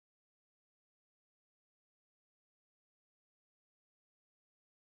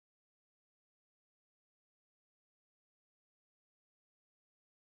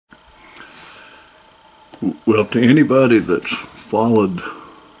Well, to anybody that's followed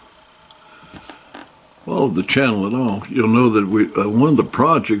the channel at all, you'll know that one of the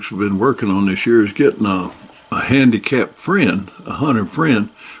projects we've been working on this year is getting a handicapped friend, a hunter friend,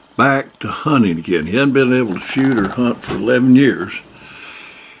 back to hunting again. He hadn't been able to shoot or hunt for 11 years.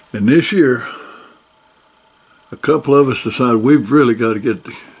 And this year, a couple of us decided we've really got to get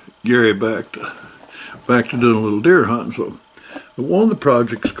Gary back to doing a little deer hunting. So one of the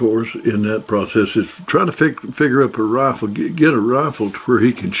projects, of course, in that process is trying to figure up a rifle, get a rifle to where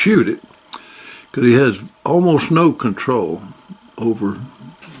he can shoot it, because he has almost no control over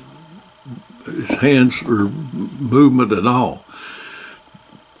his hands or movement at all.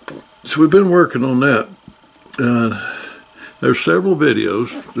 So we've been working on that. There's several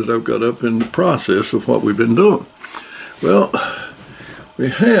videos that I've got up in the process of what we've been doing. Well, we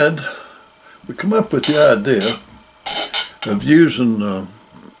come up with the idea of using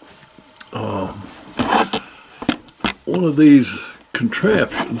one of these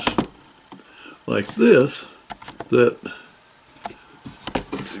contraptions like this that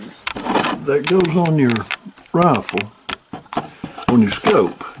goes on your rifle, on your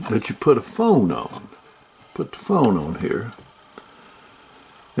scope, that you put a phone on. Put the phone on here,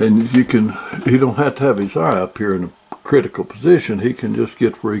 and he don't have to have his eye up here in a critical position. He can just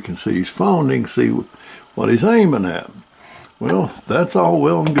get where he can see his phone, and he can see what he's aiming at. Well, that's all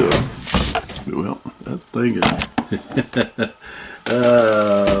well and good. Well, that thing is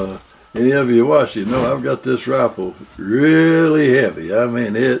any of you watch, you know I've got this rifle really heavy. I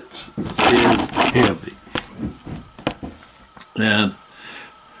mean, it is heavy.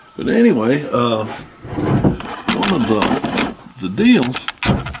 But anyway, one of the deals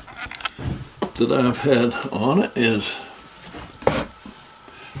that I've had on it is, let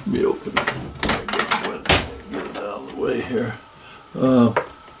me open it, get it out of the way here.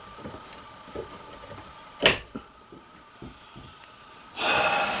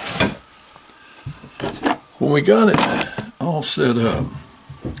 When we got it all set up,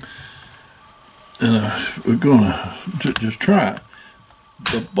 and we're going to just try it,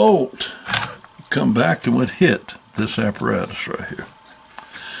 the bolt come back and would hit this apparatus right here.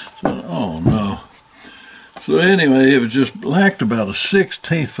 So, oh no. So anyway, it was just lacked about a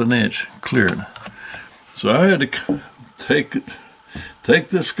 1/16 of an inch clearing. So I had to take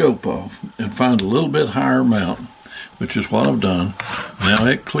this scope off and find a little bit higher mount, which is what I've done. Now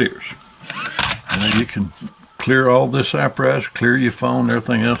it clears. Now you can clear all this apparatus, clear your phone,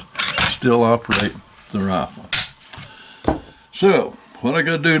 everything else, still operate the rifle. So what I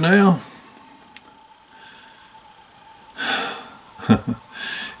got to do now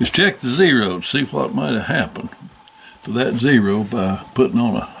is check the zero to see what might have happened to that zero by putting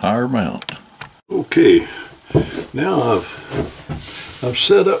on a higher mount. Okay, now I've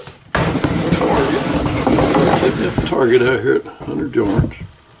set up a target. I've got the target out here at 100 yards,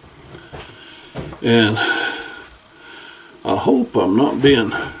 and I hope I'm not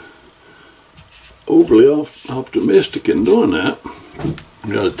being overly optimistic in doing that.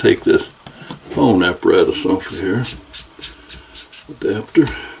 I've got to take this phone apparatus off of here, adapter,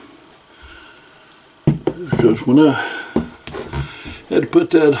 because when I had to put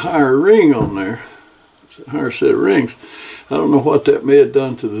that higher ring on there, higher set of rings, I don't know what that may have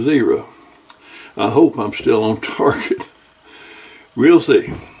done to the zero. I hope I'm still on target. We'll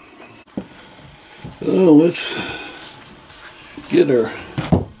see. Well, let's get our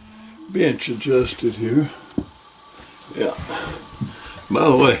bench adjusted here. Yeah. By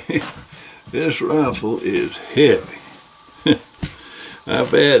the way, this rifle is heavy.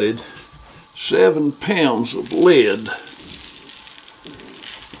 I've added 7 pounds of lead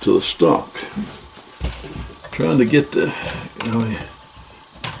to the stock. Trying to get the,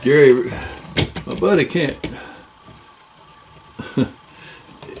 Gary, my buddy can't,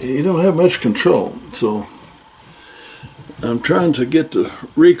 he don't have much control, so I'm trying to get the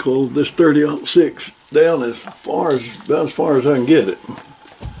recoil of this 30-06 down about as far as I can get it.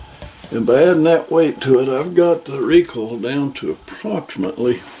 And by adding that weight to it, I've got the recoil down to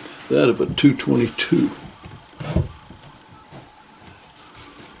approximately that of a .222.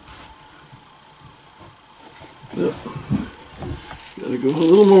 Yep. Gotta go a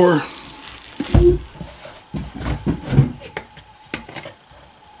little more.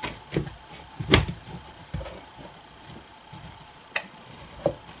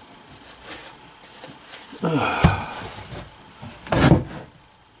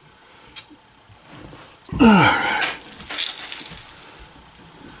 Alright.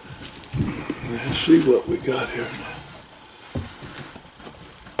 Let's see what we got here now.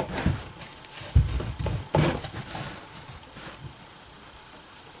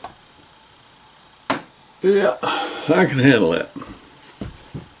 Yeah, I can handle that.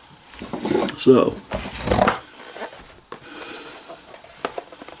 So,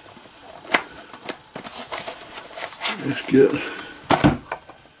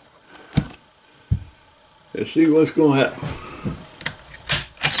 let's see what's going to happen.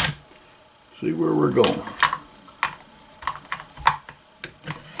 See where we're going.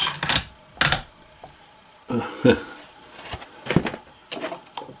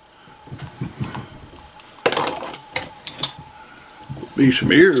 Be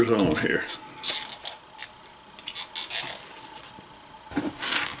some ears on here.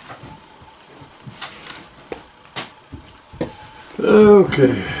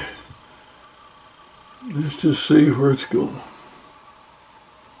 Okay, let's just see where it's going.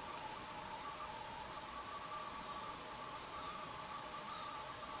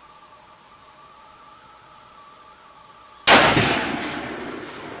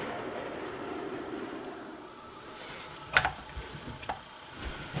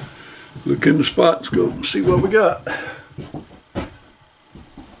 Look in the spot scope and see what we got.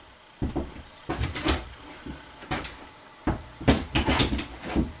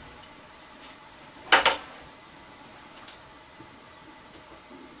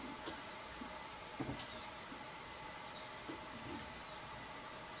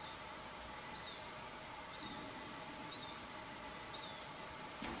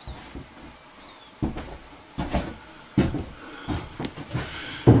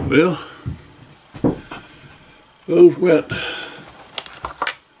 Well, those went,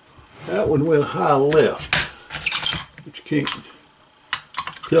 that one went high left, but you can't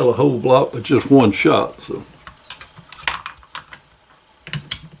tell a whole block with just one shot, so.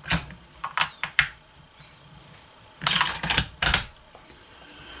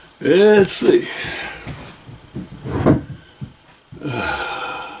 Let's see.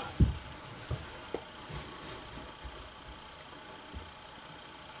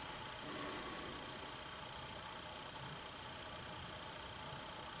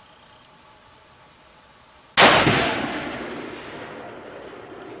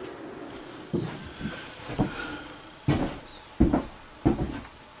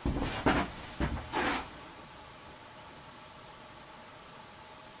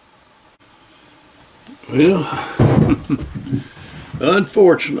 Well,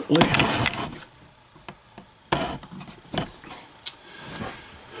 unfortunately,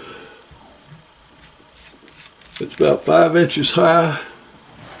 it's about 5 inches high.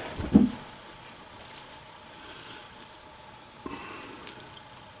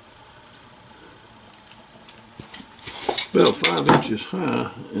 About 5 inches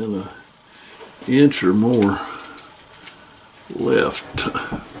high and an inch or more left.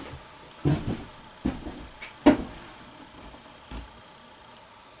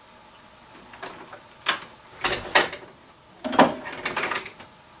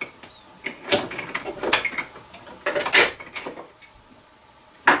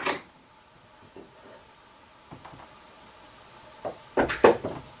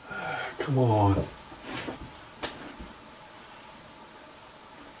 Come on.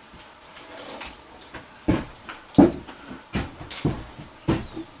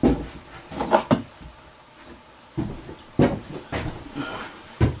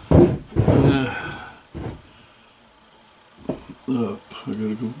 Up. I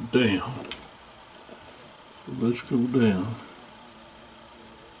gotta go down. So let's go down.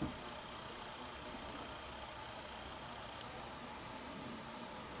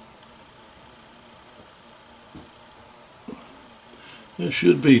 There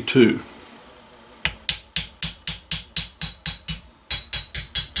should be 2.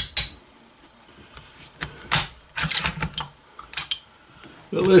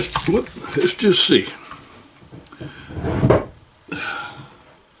 Well, let's just see.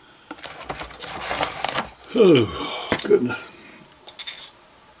 Oh, goodness.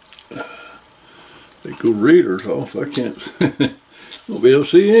 Take the readers off. I can't won't be able to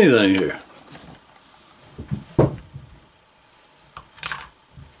see anything here.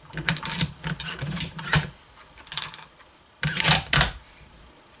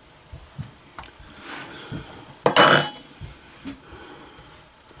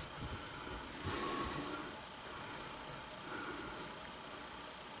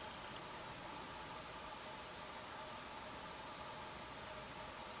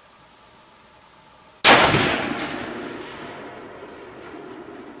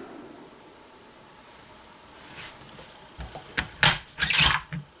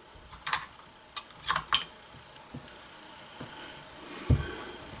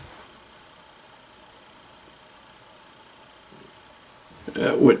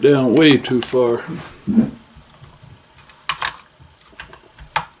 That went down way too far.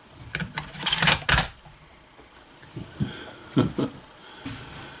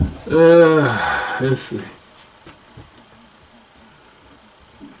 Let's see.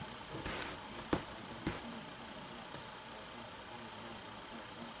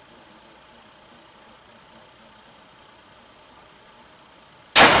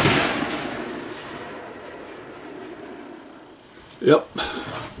 Yep.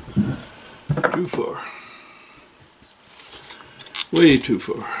 Too far. Way too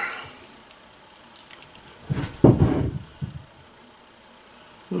far.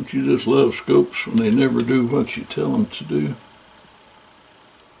 Don't you just love scopes when they never do what you tell them to do?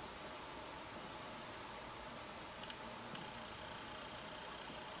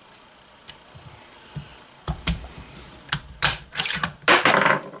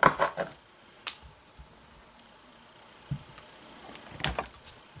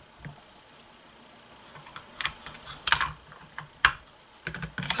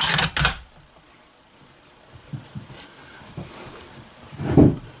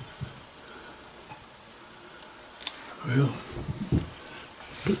 Well,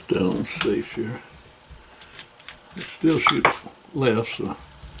 put that on safe here. It still shoot left, so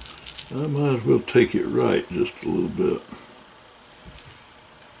I might as well take it right just a little bit.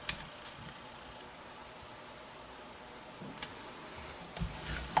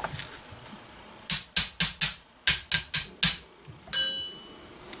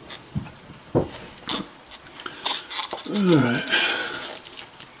 All right.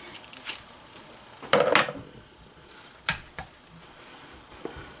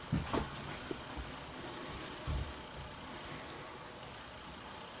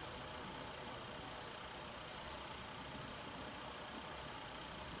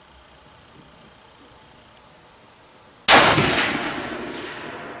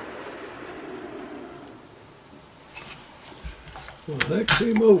 Well, that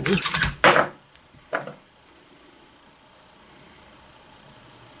came over.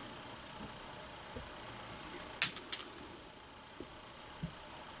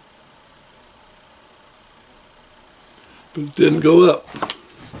 But it didn't go up.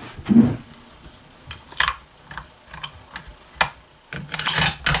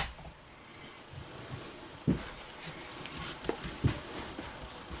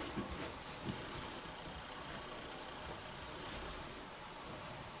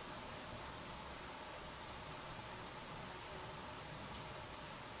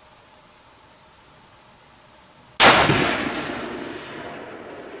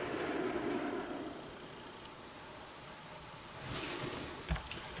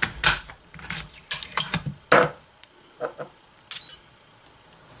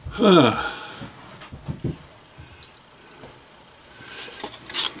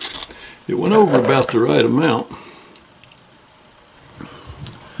 It went over about the right amount,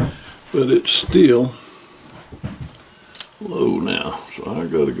 but it's still low now, so I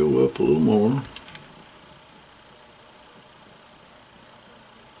got to go up a little more.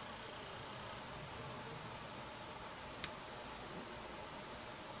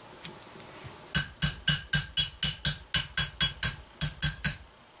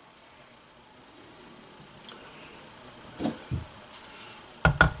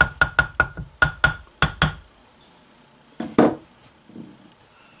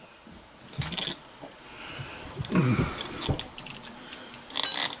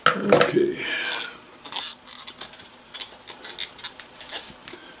 Okay.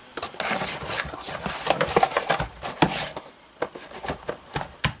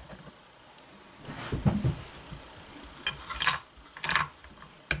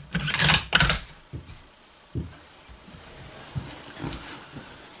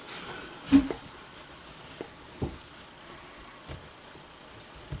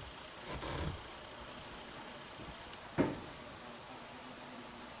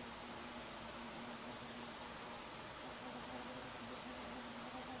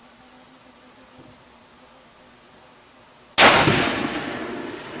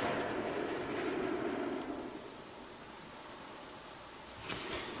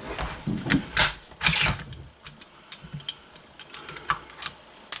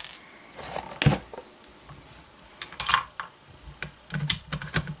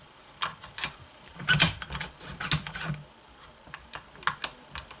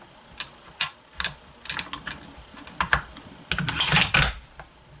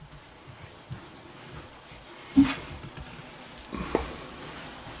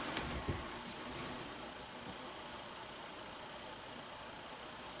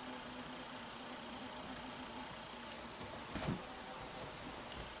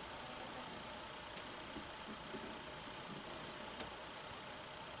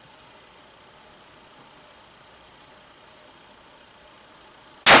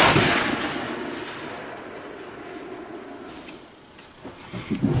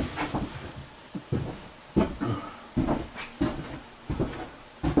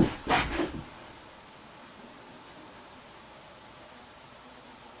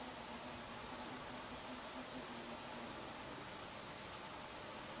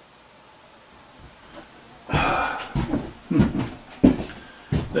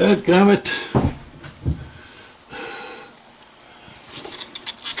 Dadgummit.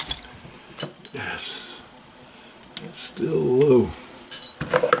 Yes, it's still low.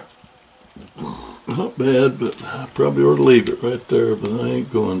 Not bad, but I probably ought to leave it right there, but I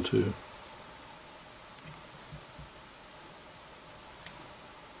ain't going to.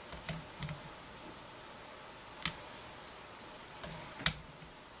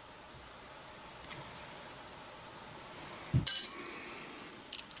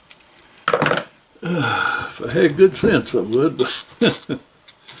 If I had good sense, I would, but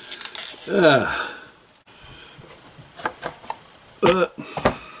but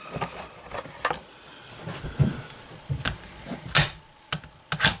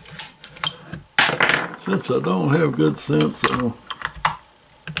since I don't have good sense, I'll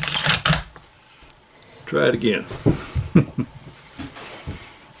try it again.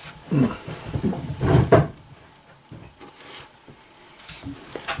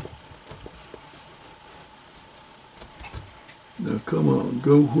 Now come on,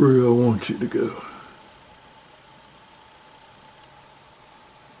 go where I want you to go.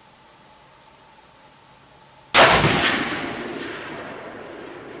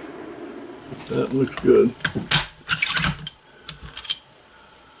 That looks good.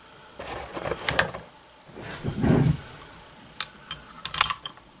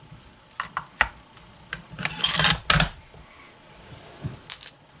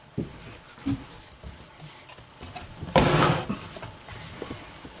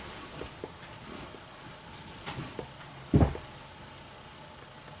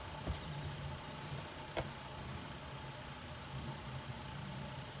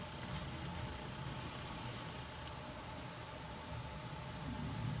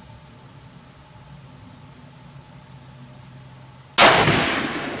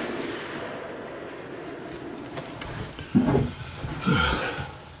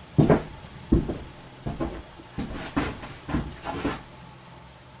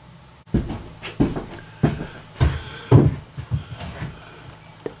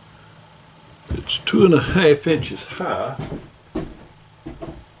 It's 2.5 inches high.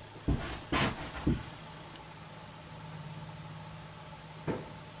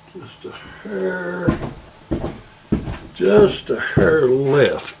 Just a hair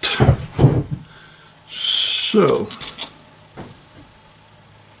left. So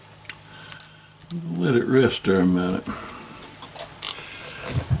let it rest there a minute.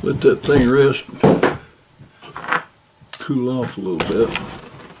 Let that thing rest, cool off a little bit.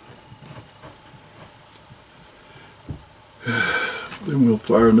 Then we'll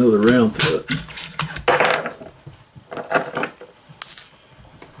fire another round through it.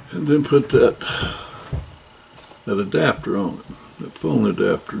 And then put that adapter on it, that phone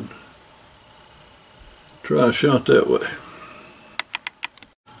adapter. Try a shot that way.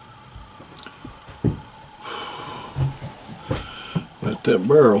 Let that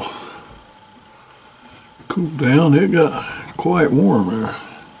barrel cool down. It got quite warm there.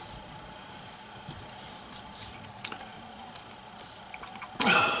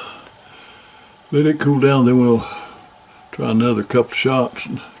 Let it cool down, then we'll try another couple shots.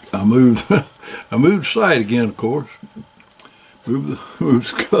 I moved sight again, of course. Move the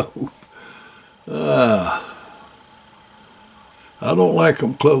scope. I don't like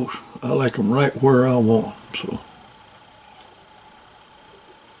them close. I like them right where I want them. So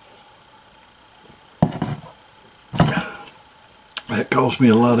that costs me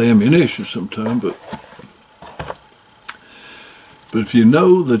a lot of ammunition sometimes, but if you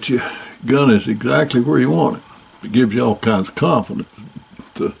know that your gun is exactly where you want it, it gives you all kinds of confidence.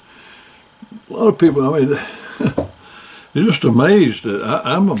 A lot of people, I mean, they're just amazed at,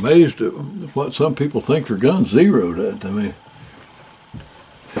 I'm amazed at what some people think their gun's zeroed at. I mean,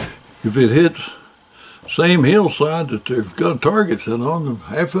 if it hits same hillside that they've got a target set on,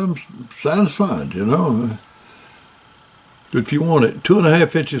 half of them's satisfied, you know. If you want it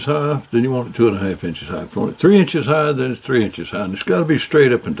 2.5 inches high, then you want it 2.5 inches high. If you want it 3 inches high, then it's 3 inches high. And it's got to be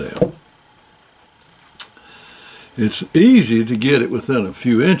straight up and down. It's easy to get it within a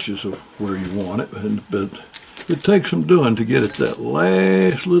few inches of where you want it, but it takes some doing to get it that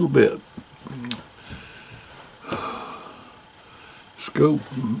last little bit.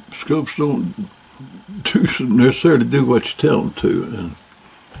 Scopes don't necessarily do what you tell them to. And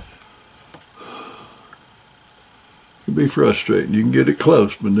can be frustrating. You can get it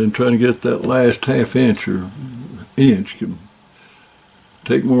close, but then trying to get that last half inch or inch can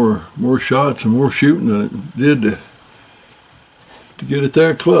take more shots and more shooting than it did to get it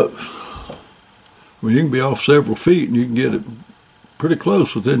that close. I mean, you can be off several feet and you can get it pretty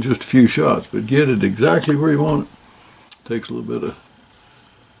close within just a few shots, but get it exactly where you want it takes a little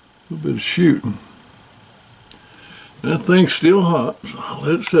bit of shooting. That thing's still hot, so I'll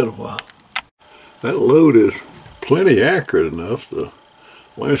let it sit a while. That load is plenty accurate enough. The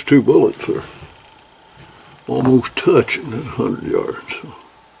last two bullets are almost touching at 100 yards. So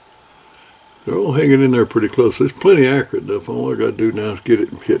they're all hanging in there pretty close. It's plenty accurate enough. All I got to do now is get it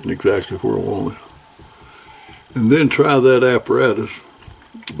hitting exactly where I want it. And then try that apparatus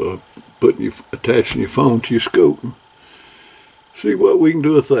by attaching your phone to your scope and see what we can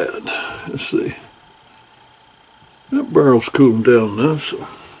do with that. Let's see. That barrel's cooling down now, so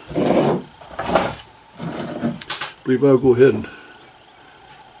I believe I'll go ahead and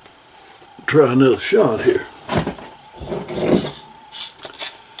try another shot here.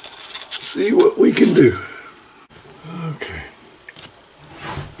 See what we can do. Okay.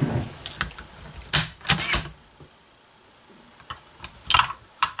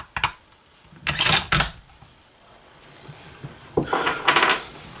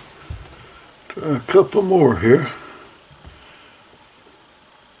 Try a couple more here.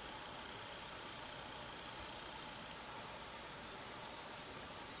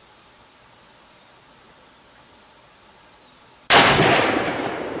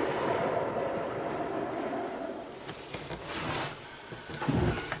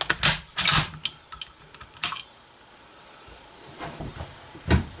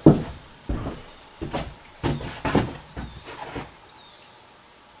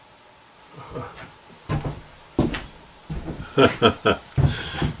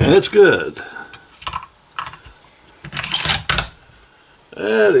 That's good.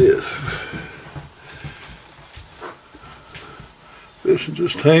 That is. This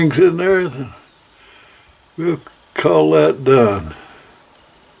just hangs in there, then we'll call that done.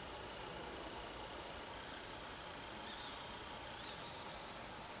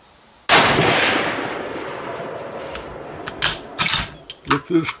 Look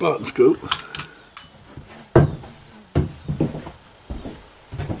through the spotting scope.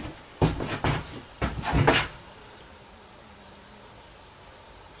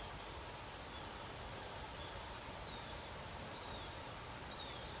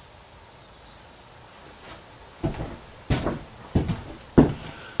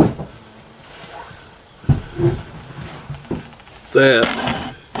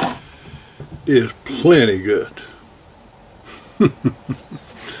 That is plenty good.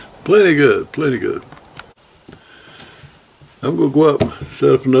 Plenty good, plenty good. I'm going to go up and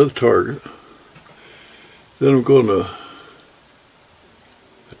set up another target. Then I'm going to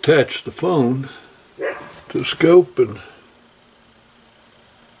attach the phone to the scope and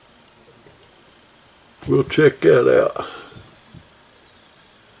we'll check that out.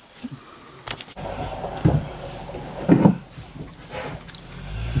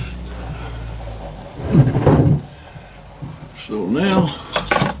 So now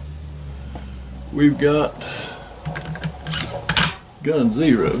we've got gun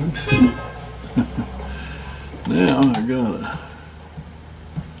zeroed. Now I gotta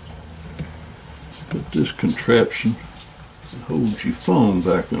put this contraption that holds your phone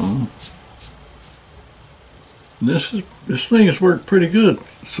back on. And this thing has worked pretty good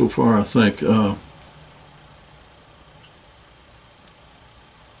so far, I think.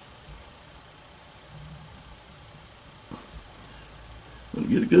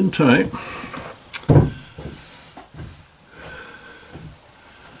 Get it good and tight.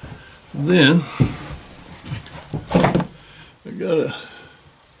 Then I gotta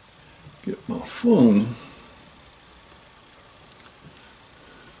get my phone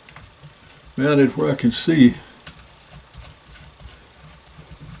mounted where I can see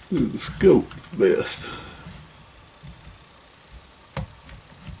through the scope best.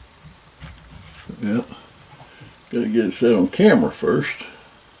 Yeah, gotta get it set on camera first.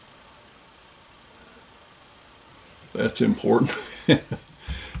 That's important.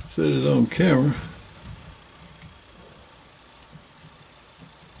 Set it on camera.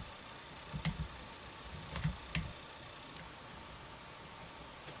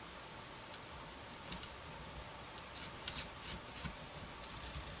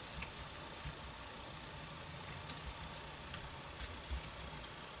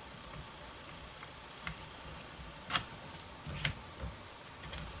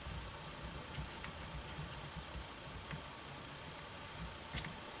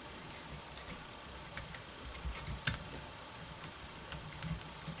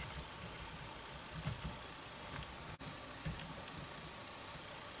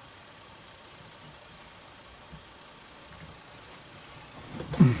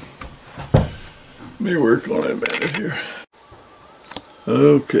 Let me work on it a minute here.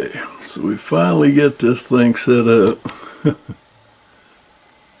 Okay, so we finally get this thing set up.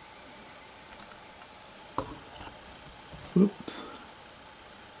 Whoops.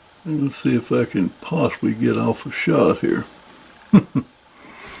 Let's see if I can possibly get off a shot here.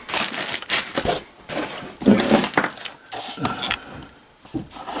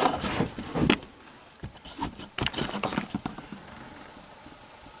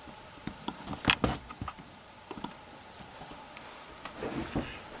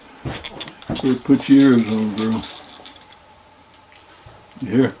 So put your ears on, girl. You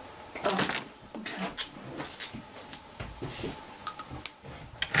hear? Oh, okay.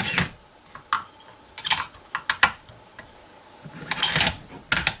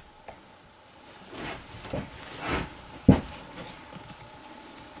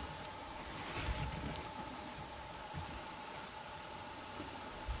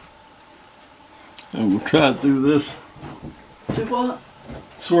 And we'll try to do this. Do what?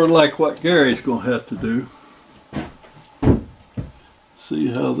 Sort of like what Gary's going to have to do. See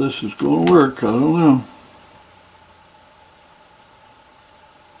how this is going to work. I don't know.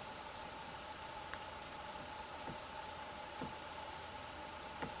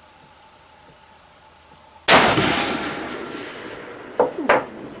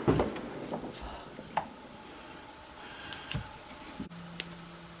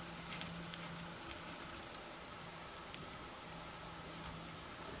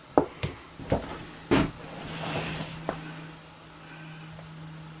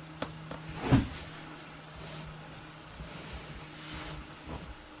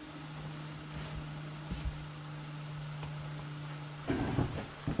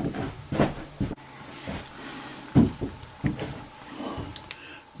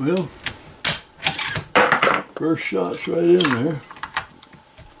 Well, first shot's right in there.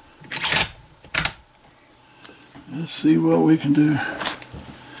 Let's see what we can do.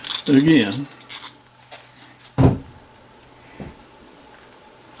 Again,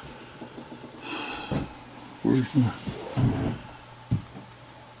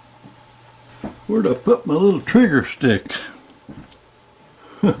 where'd I put my little trigger stick?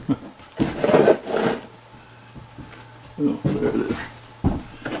 Oh, there it is.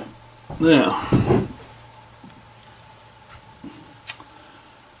 Now,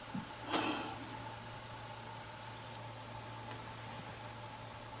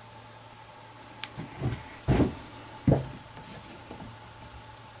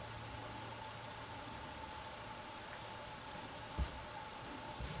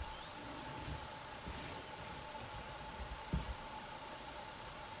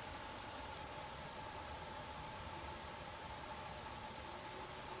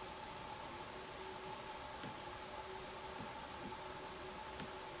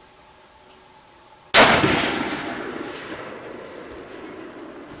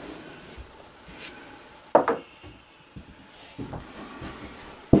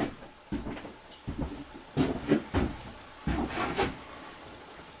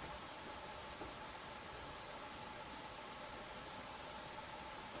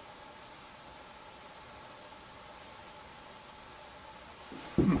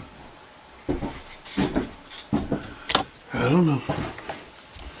 I don't know.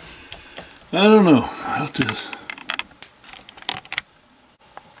 I don't know about this.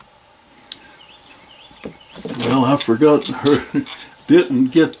 Well, I forgot her. Didn't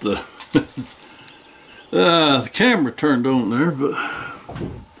get the the camera turned on there, but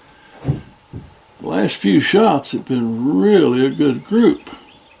the last few shots have been really a good group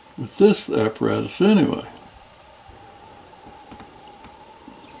with this apparatus anyway.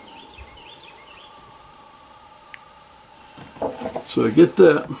 So I get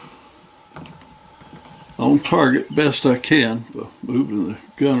that on target best I can by moving the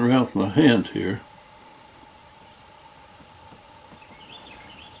gun around with my hand here.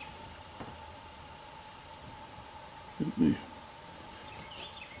 Let me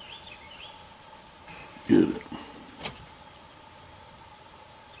get it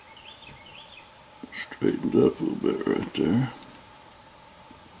straightened up a little bit right there.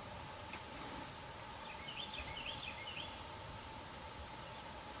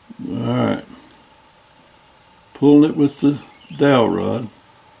 Alright, pulling it with the dowel rod.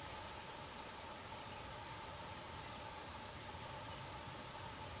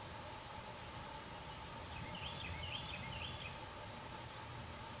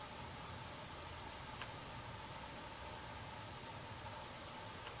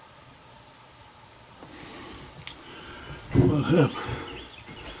 What happened?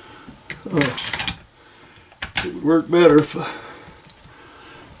 Oh, it would work better if I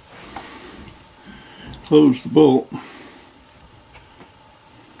close the bolt.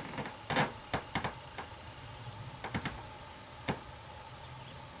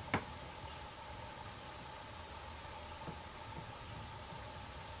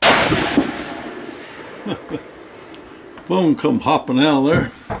 Phone come hopping out of there.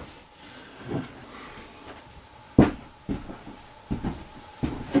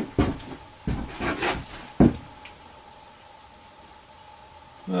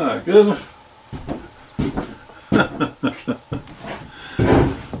 My goodness.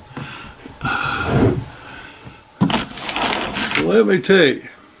 Let me tell you,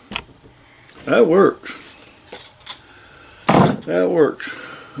 that works. That works.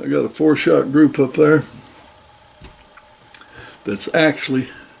 I got a 4-shot group up there that's actually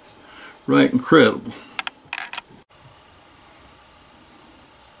right incredible.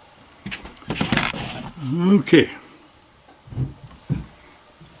 Okay.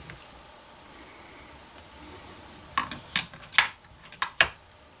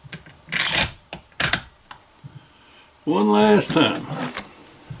 One last time.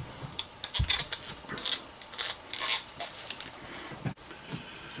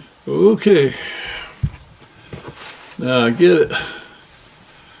 Okay. Now I get it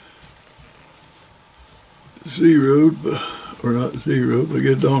zeroed, or not zeroed, but I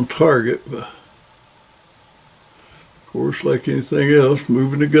get it on target. But of course, like anything else,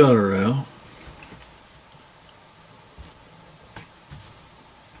 moving the gun around.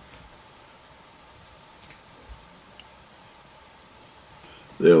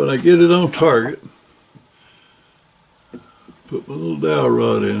 Then when I get it on target, put my little dowel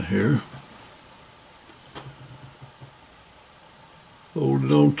rod in here. Hold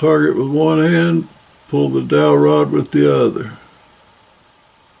it on target with one hand, pull the dowel rod with the other.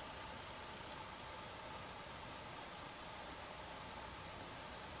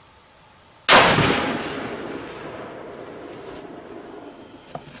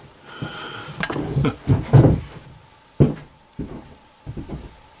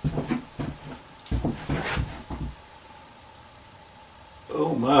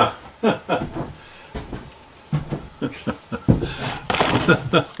 Oh my.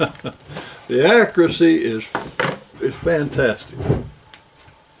 The accuracy is fantastic.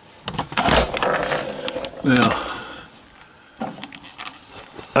 Now,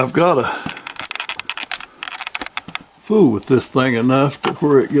 I've got to fool with this thing enough to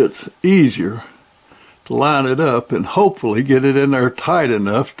where it gets easier to line it up and hopefully get it in there tight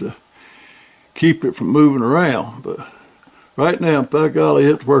enough to keep it from moving around. But right now, by golly,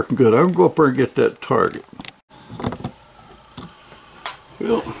 it's working good. I'm going to go up there and get that target.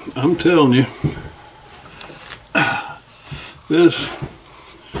 Well, I'm telling you, this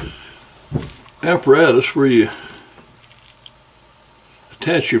apparatus where you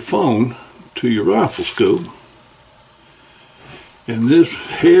attach your phone to your rifle scope, and this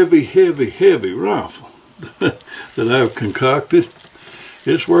heavy, heavy, heavy rifle that I've concocted,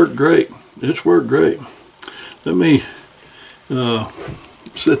 it's worked great. It's worked great. Let me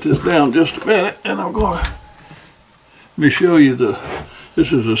set this down just a minute, and I'm going to let me show you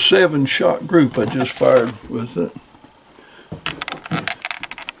this is a 7-shot group I just fired with it.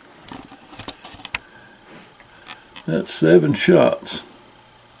 That's 7 shots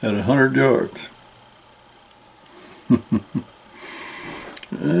at 100 yards.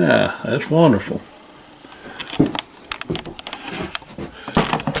 Yeah, that's wonderful.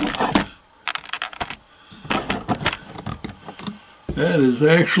 That is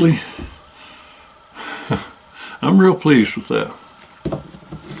actually, I'm real pleased with that.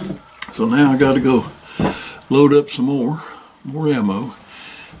 So now I got to go load up some more ammo.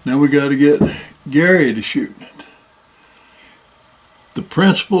 Now we got to get Gary to shoot it. The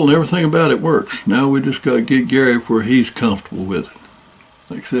principle and everything about it works. Now we just got to get Gary where he's comfortable with it.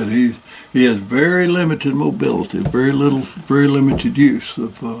 Like I said, he has very limited mobility, very limited use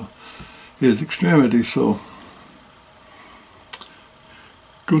of his extremities. So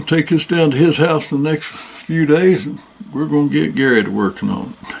going to take this down to his house in the next few days, and we're going to get Gary to working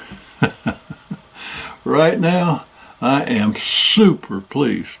on it. Right now, I am super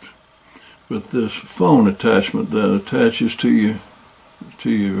pleased with this phone attachment that attaches to your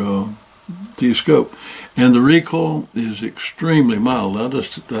scope, and the recoil is extremely mild. I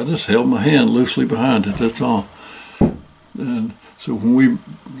just held my hand loosely behind it. That's all. And so when we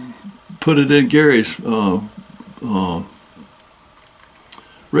put it in Gary's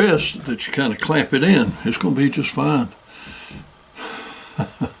wrist, that you kind of clamp it in, it's going to be just fine.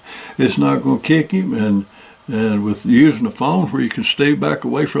 It's not going to kick him, and with using the phone where you can stay back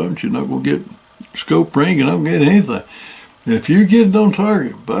away from it, you're not going to get scope ring, you're not going to get anything. And if you get it on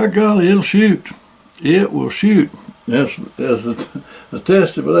target, by golly, it'll shoot. it will shoot. That's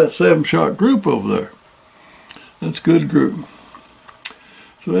attested by that 7-shot group over there. That's a good group.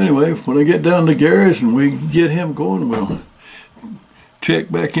 So anyway, when I get down to Gary's and we get him going, we'll check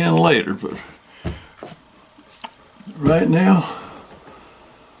back in later. But right now,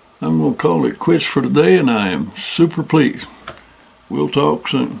 I'm going to call it quits for today, and I am super pleased. We'll talk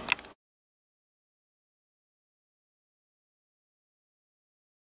soon.